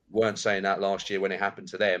fans weren't saying that last year when it happened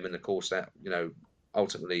to them, and of course that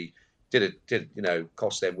ultimately did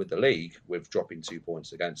cost them with the league with dropping 2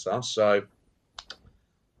 points against us. So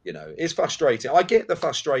it's frustrating. I get the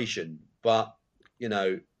frustration, but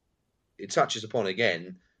it touches upon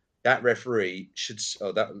again. That referee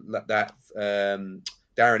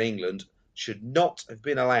Darren England should not have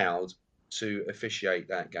been allowed to officiate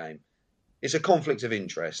that game. It's a conflict of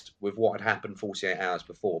interest with what had happened 48 hours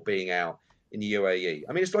before, being out in the UAE.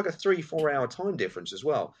 I mean, it's like a 3-4 hour time difference as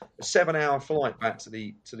well. A 7-hour flight back to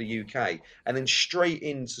the UK, and then straight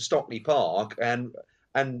into Stockley Park, and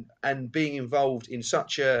being involved in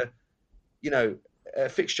such a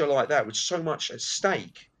fixture like that with so much at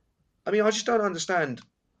stake. I mean, I just don't understand.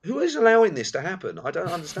 Who is allowing this to happen? I don't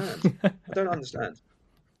understand. I don't understand.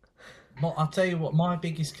 Well, I'll tell you what, my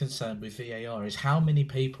biggest concern with VAR is how many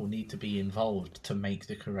people need to be involved to make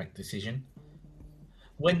the correct decision.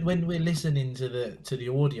 When we're listening to the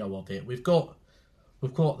audio of it, we've got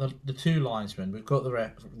the two linesmen, we've got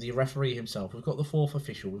the referee himself, we've got the fourth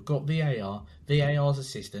official, we've got VAR's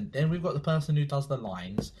assistant, then we've got the person who does the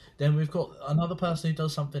lines, then we've got another person who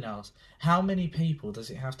does something else. How many people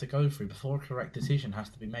does it have to go through before a correct decision has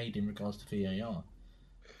to be made in regards to VAR?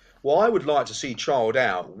 Well, I would like to see trialled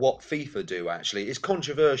out what FIFA do, actually. It's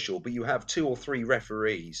controversial, but you have 2 or 3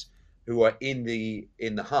 referees who are in the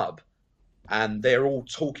hub, and they're all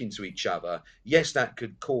talking to each other. Yes, that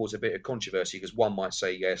could cause a bit of controversy because one might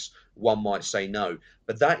say yes, one might say no.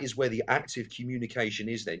 But that is where the active communication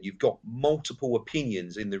is then. You've got multiple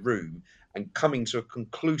opinions in the room and coming to a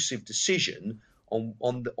conclusive decision on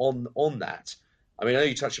that. I mean, I know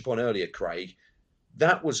you touched upon earlier, Craig,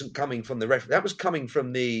 that wasn't coming from the referee. That was coming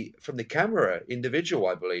from the camera individual,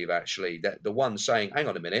 I believe, actually. That the one saying, hang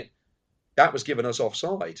on a minute, that was giving us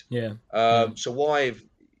offside. Yeah. So why...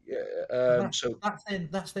 That's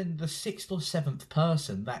then the 6th or 7th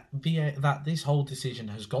person that this whole decision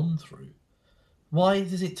has gone through. Why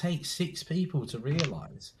does it take 6 people to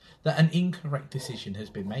realise that an incorrect decision has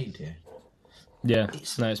been made here? Yeah,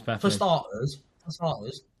 it's baffling. For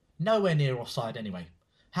starters, nowhere near offside anyway.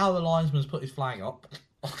 How the linesman's put his flag up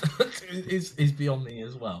is beyond me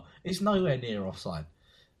as well. It's nowhere near offside.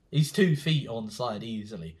 He's 2 feet onside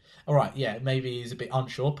easily. All right, yeah, maybe he's a bit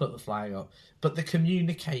unsure, put the flag up. But the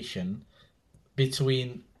communication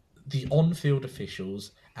between the on-field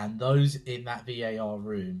officials and those in that VAR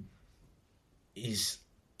room is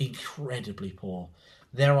incredibly poor.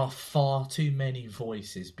 There are far too many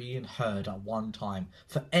voices being heard at one time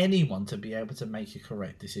for anyone to be able to make a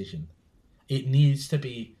correct decision. It needs to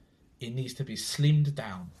be slimmed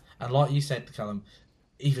down. And like you said, Callum,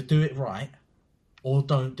 either do it right or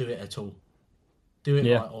don't do it at all. Do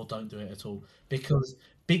it right or don't do it at all. Because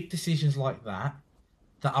big decisions like that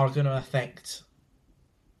are going to affect...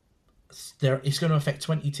 It's going to affect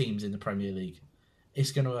 20 teams in the Premier League.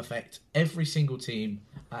 It's going to affect every single team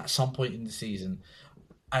at some point in the season.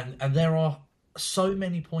 And there are so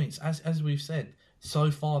many points, as we've said,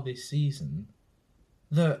 so far this season,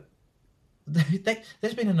 that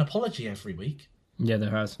there's been an apology every week. Yeah,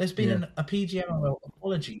 there has. There's been a PGMOL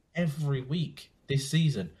apology every week this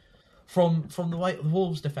season. From the way the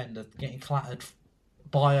Wolves defender getting clattered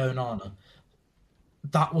by Onana,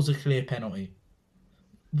 that was a clear penalty.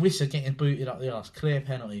 Wissa getting booted up the arse, clear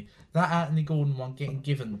penalty. That Anthony Gordon one getting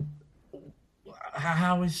given.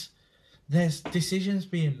 How is... There's decisions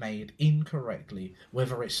being made incorrectly,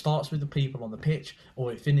 whether it starts with the people on the pitch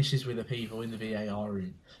or it finishes with the people in the VAR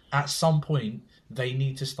room. At some point, they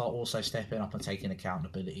need to start also stepping up and taking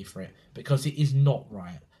accountability for it, because it is not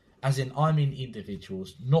right. As in, I mean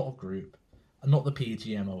individuals, not a group, and not the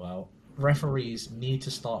PGMOL. Referees need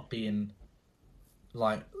to start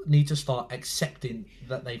accepting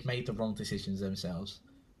that they've made the wrong decisions themselves.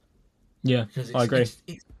 Yeah, because I agree. It's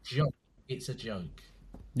a joke. It's a joke.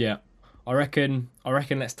 Yeah. I reckon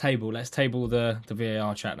let's table the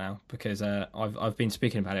VAR chat now, because I've been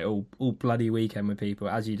speaking about it all bloody weekend with people,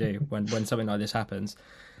 as you do when something like this happens.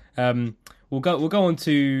 We'll go on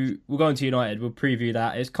to United. We'll preview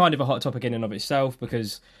that. It's kind of a hot topic in and of itself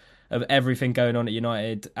because of everything going on at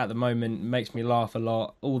United at the moment. It makes me laugh a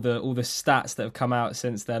lot. All the stats that have come out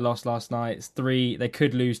since their loss last night. They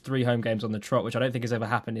could lose 3 home games on the trot, which I don't think has ever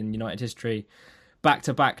happened in United history.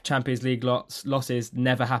 Back-to-back Champions League losses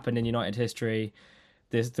never happened in United history.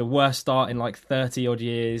 There's the worst start in like 30-odd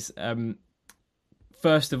years.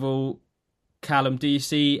 First of all, Callum, do you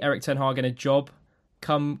see Erik ten Hag in a job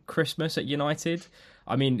come Christmas at United?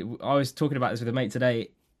 I mean, I was talking about this with a mate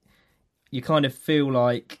today. You kind of feel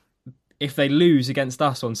like if they lose against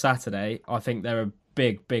us on Saturday, I think there are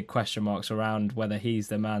big, big question marks around whether he's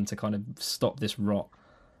the man to kind of stop this rot.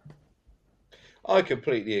 I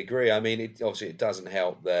completely agree. I mean, obviously it doesn't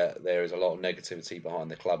help that there is a lot of negativity behind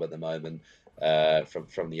the club at the moment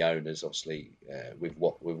from the owners, obviously, with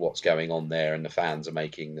what's going on there, and the fans are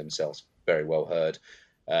making themselves very well heard.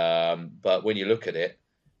 But when you look at it,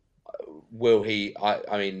 will he?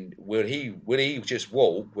 Will he just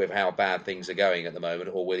walk with how bad things are going at the moment,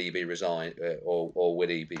 or will he be resigned, or will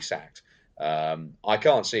he be sacked? I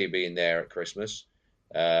can't see him being there at Christmas.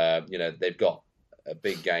 They've got a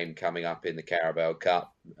big game coming up in the Carabao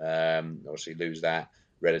Cup. Obviously, lose that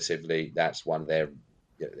relatively. That's one of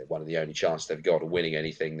the only chances they've got of winning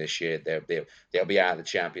anything this year. They'll be out of the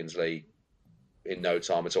Champions League in no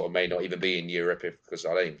time at all. It may not even be in Europe because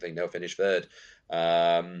I don't even think they'll finish third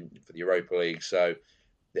for the Europa League. So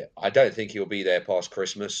I don't think he'll be there past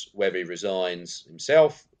Christmas. Whether he resigns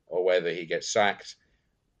himself or whether he gets sacked,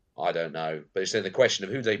 I don't know. But it's then the question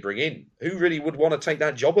of who they bring in. Who really would want to take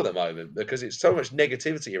that job at the moment? Because it's so much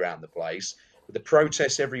negativity around the place. With the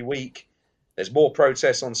protests every week. There's more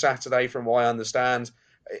protests on Saturday from what I understand.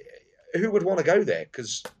 Who would want to go there?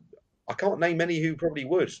 Because I can't name many who probably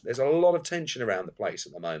would. There's a lot of tension around the place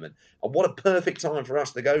at the moment. And what a perfect time for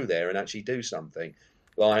us to go there and actually do something.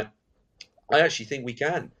 Like, I actually think we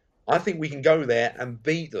can. I think we can go there and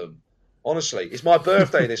beat them. Honestly, it's my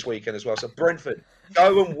birthday this weekend as well. So Brentford,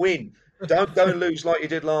 go and win. Don't go and lose like you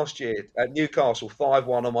did last year at Newcastle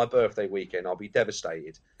 5-1 on my birthday weekend. I'll be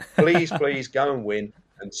devastated. Please, please go and win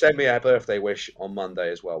and send me a birthday wish on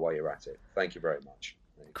Monday as well while you're at it. Thank you very much.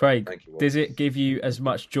 Craig, Thank you all. Does it give you as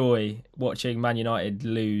much joy watching Man United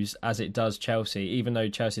lose as it does Chelsea, even though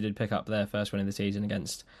Chelsea did pick up their first win of the season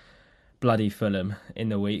against bloody Fulham in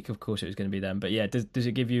the week? Of course it was going to be them. But yeah, does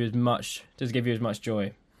it give you as much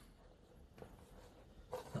joy?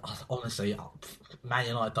 Honestly, Man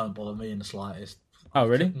United don't bother me in the slightest. Oh,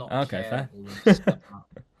 really? Okay, fair.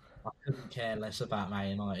 I couldn't care less about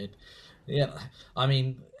Man United. Yeah, I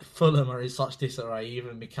mean, Fulham are in such disarray.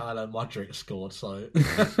 Even Mikhailo Mudryk scored, so...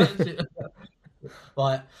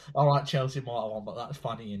 Like, all right, Chelsea might have won, but that's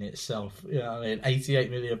funny in itself. You know what I mean? £88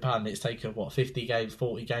 million, it's taken, 40 games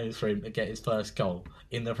for him to get his first goal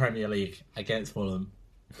in the Premier League against Fulham.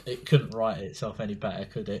 It couldn't write itself any better,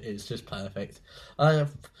 could it? It's just perfect. Man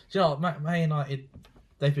United,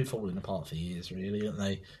 they've been falling apart for years, really, haven't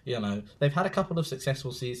they? They've had a couple of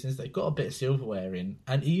successful seasons. They've got a bit of silverware in,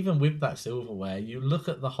 and even with that silverware, you look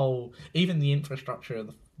at the whole, even the infrastructure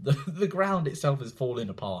of the ground itself is falling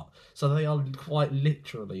apart. So they are quite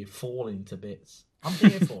literally falling to bits. I'm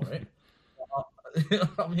here for it.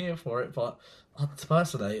 I'm here for it, but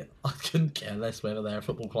personally, I couldn't care less whether they're a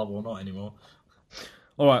football club or not anymore.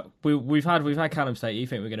 All right, we've had Callum State. You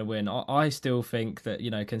think we're going to win? I still think that,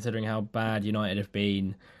 considering how bad United have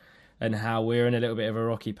been and how we're in a little bit of a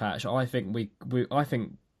rocky patch, I think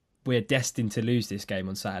we're destined to lose this game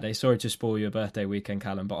on Saturday. Sorry to spoil your birthday weekend,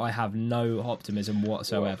 Callum, but I have no optimism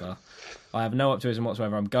whatsoever.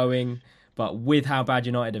 I'm going, but with how bad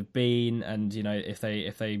United have been, and if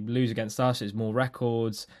they lose against us, it's more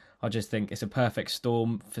records. I just think it's a perfect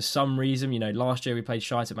storm for some reason. Last year we played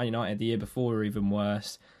shite at Man United. The year before we were even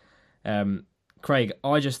worse. Craig,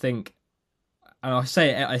 I just think, and I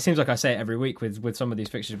say it seems like I say it every week with some of these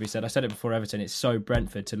fixtures we said. I said it before Everton. It's so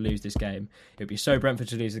Brentford to lose this game. It would be so Brentford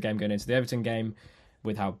to lose the game going into the Everton game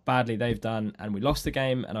with how badly they've done, and we lost the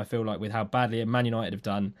game. And I feel like with how badly Man United have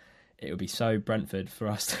done, it would be so Brentford for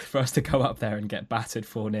us to go up there and get battered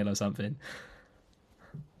 4-0 or something.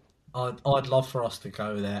 I'd love for us to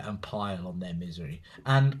go there and pile on their misery.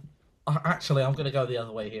 And actually, I'm going to go the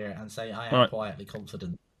other way here and say I am quietly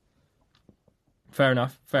confident. Fair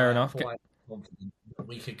enough. Quietly confident that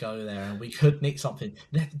we could go there and we could nick something.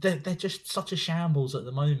 They're just such a shambles at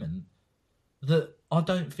the moment that I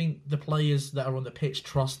don't think the players that are on the pitch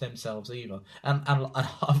trust themselves either. And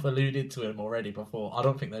I've alluded to him already before. I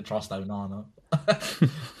don't think they trust Onana.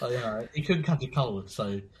 He couldn't catch a cold,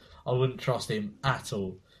 so I wouldn't trust him at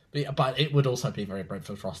all. But it would also be very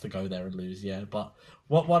Brentford for us to go there and lose, yeah. But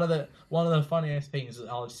one of the funniest things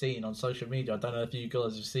that I've seen on social media, I don't know if you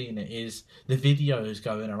guys have seen it, is the videos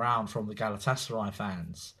going around from the Galatasaray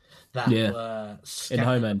fans that were in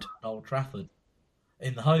home end Old Trafford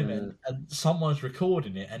in the home end, and someone's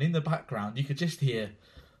recording it, and in the background you could just hear,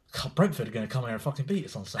 God, Brentford are going to come here and fucking beat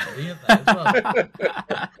us on Saturday, aren't they,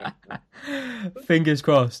 as well? Fingers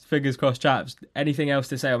crossed, chaps. Anything else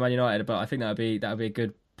to say on Man United? But I think that would be a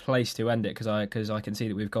good place to end it, because I can see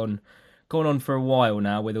that we've gone on for a while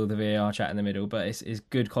now with all the VAR chat in the middle, but it's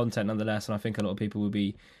good content nonetheless, and I think a lot of people will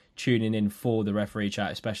be tuning in for the referee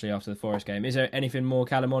chat, especially after the Forest game. Is there anything more,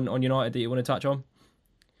 Callum, on United that you want to touch on?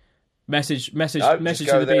 Message to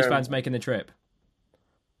the Beast fans making the trip.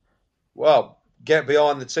 Well, get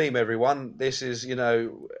behind the team, everyone. This is,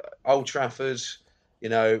 Old Trafford,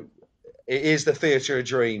 it is the theatre of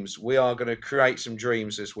dreams. We are going to create some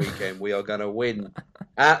dreams this weekend. We are going to win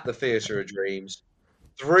at the theatre of dreams.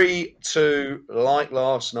 3-2, like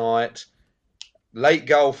last night. Late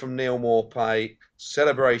goal from Neil Maupay.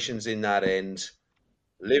 Celebrations in that end.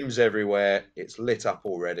 Limbs everywhere. It's lit up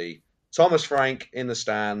already. Thomas Frank in the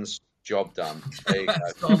stands. Job done. There you go.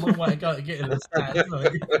 It's got a long way to go to get in the stands.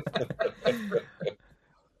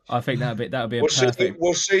 I think that would be a perfect.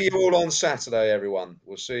 We'll see you all on Saturday, everyone.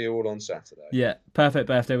 We'll see you all on Saturday. Yeah, perfect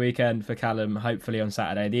birthday weekend for Callum. Hopefully on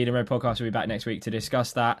Saturday, the Ealing Road podcast will be back next week to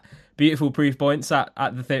discuss that. Beautiful proof points at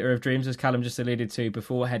the Theatre of Dreams, as Callum just alluded to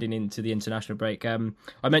before heading into the international break. I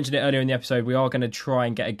mentioned it earlier in the episode. We are going to try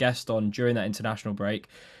and get a guest on during that international break.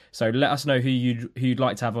 So let us know who you'd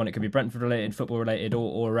like to have on. It could be Brentford related, football related,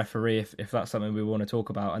 or a referee if that's something we want to talk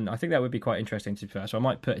about. And I think that would be quite interesting to be fair. So I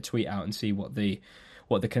might put a tweet out and see what the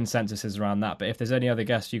consensus is around that. But if there's any other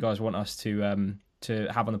guests you guys want us to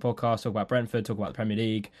have on the podcast, talk about Brentford, talk about the Premier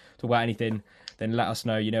League, talk about anything, then let us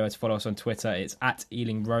know. You know where to follow us on Twitter. It's at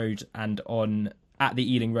Ealing Road and at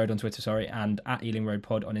the Ealing Road on Twitter, and at Ealing Road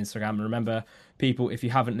Pod on Instagram. And remember, people, if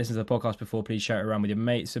you haven't listened to the podcast before, please share it around with your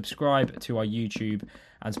mates. Subscribe to our YouTube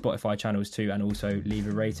and Spotify channels too, and also leave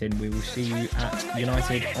a rating. We will see you at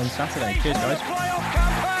United on Saturday. Cheers, guys.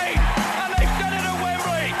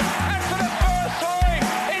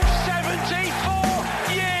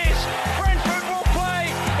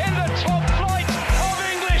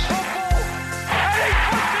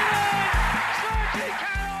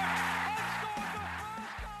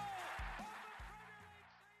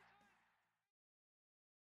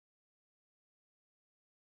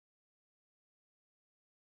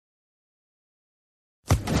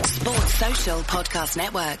 Sports Social Podcast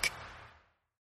Network.